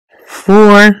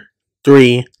4,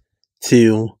 3,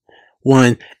 2,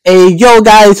 1. Hey, yo,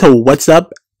 guys, so what's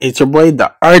up? It's your boy,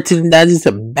 the Artist that is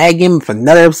back in for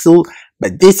another episode,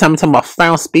 but this time I'm talking about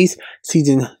Final Space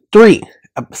Season 3,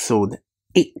 Episode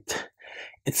 8.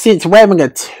 And since we're having a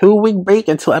 2-week break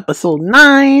until Episode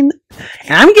 9, and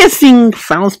I'm guessing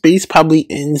Final Space probably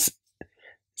ends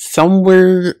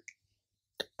somewhere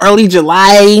early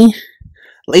July,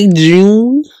 late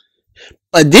June.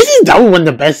 But this is probably one of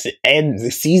the best ends of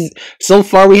the season. So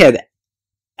far we had,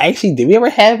 actually, did we ever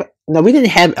have, no, we didn't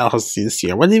have LC this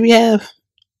year. What did we have?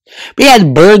 We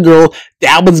had Bird Girl,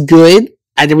 that was good.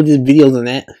 I never did videos on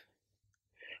that.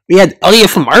 We had Elliot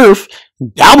from Earth,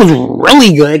 that was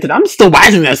really good, because I'm still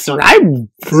watching that, so I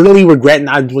really regret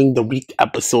not doing the week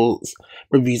episodes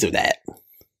reviews of that.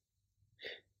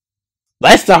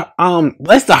 Bless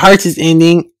the Hearts is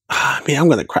ending. Oh, man, I'm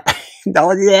gonna cry.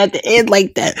 Don't do that at the end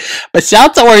like that. But shout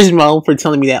out to Orismo for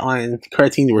telling me that on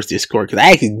Cartoon Wars Discord, because I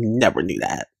actually never knew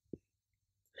that.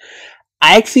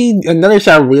 Another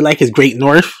show I really like is Great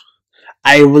North.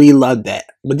 I really love that.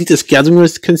 But due to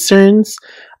scheduling concerns,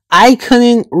 I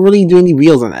couldn't really do any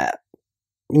reels on that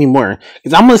anymore.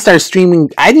 Because I'm going to start streaming,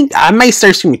 I think I might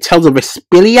start streaming Tales of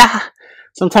Vesperia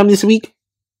sometime this week.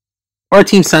 Or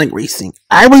Team Sonic Racing.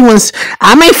 I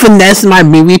might finesse my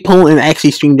movie poll and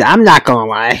actually stream that. I'm not going to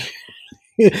lie.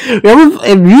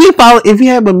 If you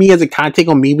have me as a contact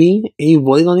on maybe and you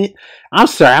voted on it, I'm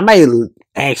sorry, I might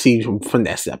actually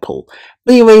finesse that poll.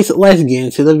 But anyways, let's get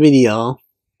into the video.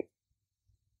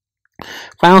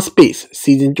 Final Space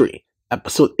Season 3,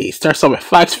 Episode 8 starts off with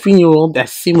Fox funeral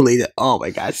that's simulated. Oh my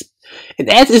gosh. And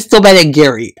that's is still bad at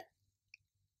Gary.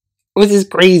 Which is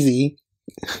crazy.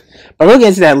 But we'll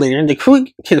get to that later. And the crew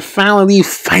can finally leave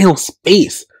Final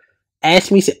Space.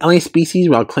 Ash meets the alien species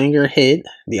while clearing her head.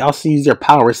 They also use their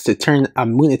powers to turn a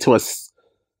moon into a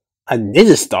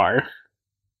ninja star.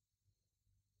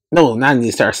 No, not a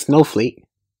ninja star, a snowflake.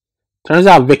 Turns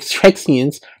out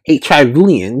Vextrexians hate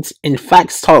Trivulians, and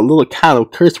Fox taught little Kato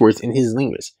curse words in his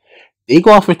language. They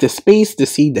go off into space to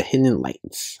see the hidden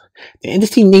lights. The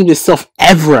entity named itself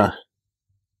Evra.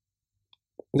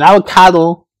 Now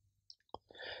Kato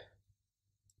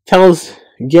tells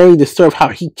Gary the story of how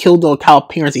he killed the Okao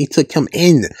parents and he took him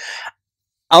in.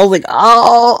 I was like,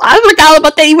 oh, I forgot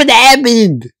about that even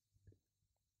happened.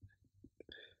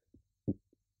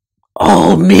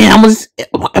 Oh man,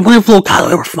 I wonder if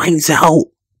Okao ever finds out.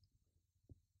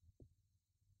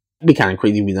 It'd be kind of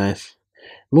crazy, it'd be nice.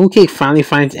 Mooncake finally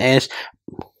finds Ash.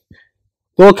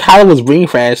 Okao was waiting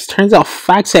for Ash. Turns out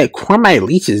Fox had Cormite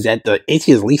leashes at the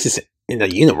itchiest leashes in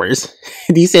the universe.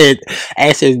 He said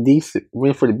Ash said these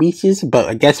went for the beaches, but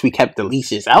I guess we kept the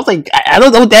leashes. I was like, I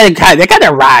don't know what that kind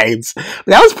of rhymes.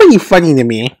 That was pretty funny to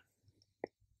me.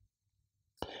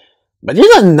 But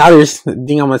there's another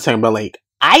thing I'm gonna talk about. Like,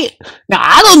 I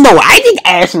don't know. I think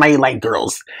Ash might like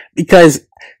girls because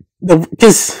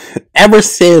Ever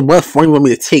said what form you want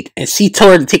me to take, and she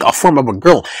told her to take a form of a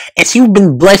girl, and she's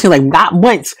been blushing like not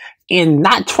once and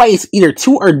not twice, either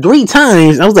 2 or 3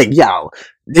 times. I was like, yo,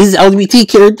 this is LGBT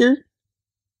character.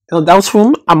 That was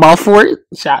from. I'm all for it.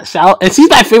 Shout. And she's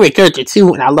my favorite character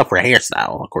too, and I love her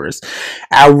hairstyle, of course.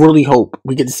 I really hope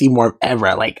we get to see more of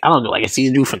Evra. Like, I don't know, like a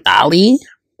season 2 finale.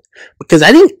 Because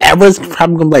I think Evra's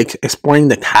probably gonna be like exploring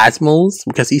the cosmos,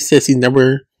 because he says he's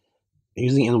never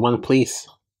usually in one place.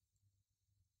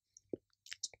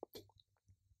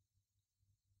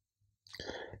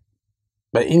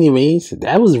 But anyways,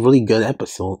 that was a really good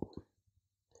episode.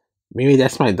 Maybe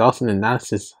that's my Dawson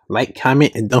analysis. Like,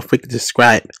 comment, and don't forget to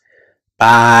subscribe.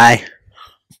 Bye.